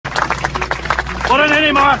But in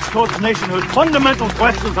any march towards nationhood, fundamental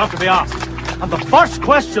questions have to be asked. And the first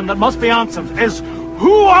question that must be answered is,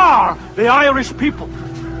 who are the Irish people?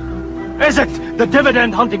 Is it the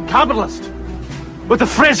dividend-hunting capitalist, with the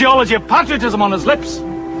phraseology of patriotism on his lips,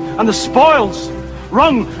 and the spoils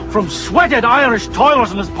wrung from sweated Irish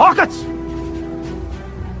toilers in his pockets?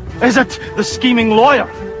 Is it the scheming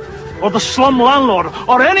lawyer, or the slum landlord,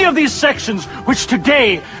 or any of these sections which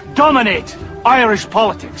today dominate Irish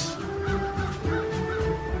politics?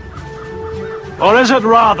 Or is it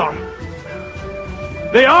rather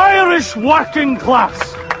the Irish working class?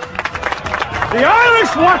 The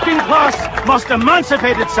Irish working class must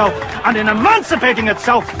emancipate itself, and in emancipating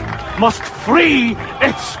itself, must free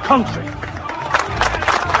its country.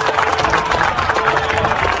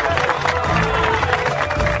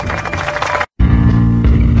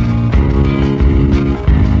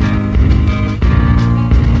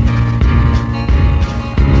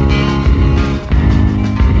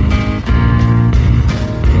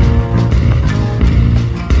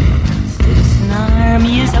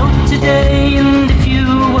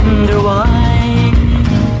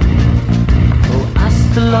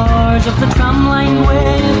 Of the tramline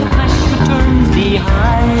where the crash returns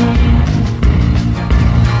behind.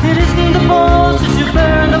 It isn't the bosses who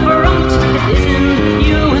burn the brunt, it isn't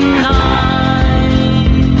you and I,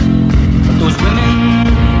 but those women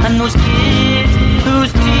and those kids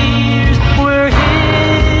whose tears were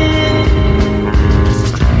hid as the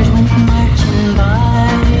truckers went marching by.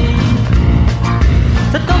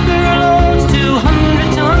 The docker loads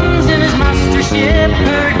 200 tons in his master ship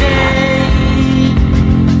per day.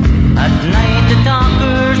 At night the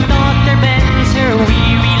dockers thought their bends her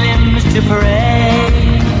weary limbs to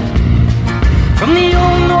parade. From the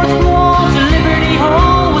old North Wall to Liberty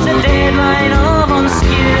Hall was a deadline of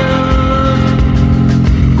unskilled.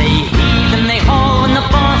 They heave and they haul when the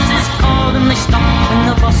bosses call, and they stop when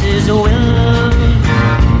the bosses will.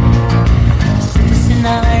 The citizen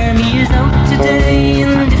army is out today,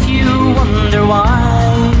 and if you wonder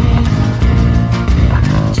why,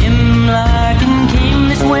 Jim Larkin came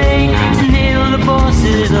this way to nail the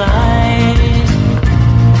boss's lies.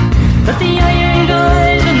 But the iron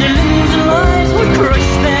guys and their limbs and lives would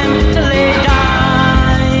crush them till they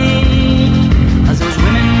die. As those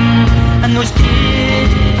women and those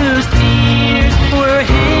kids whose tears were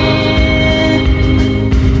hid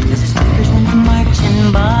as the stalkers went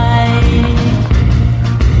marching by.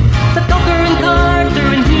 The docker and carter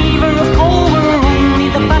and heaver of coal were only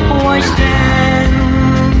the backwashed then.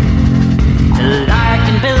 Till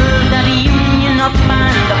Larkin built that union up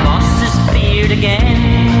and the bosses feared again.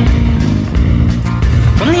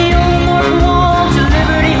 From the old North Wall to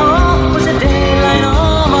Liberty Hall was a dayline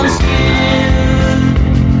of unskilled.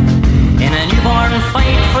 In a newborn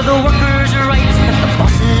fight for the workers' rights that the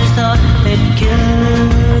bosses thought they'd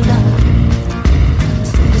killed. The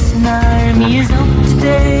citizen army is out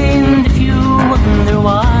today, and if you wonder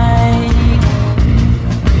why,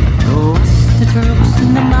 the troops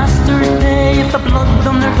and the masters pay if the blood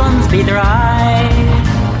on their guns be dry.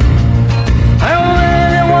 Where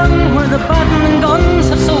the one where the baton and guns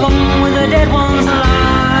have so long where the dead ones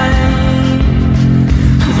lie.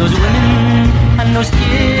 Those women and those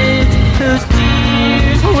kids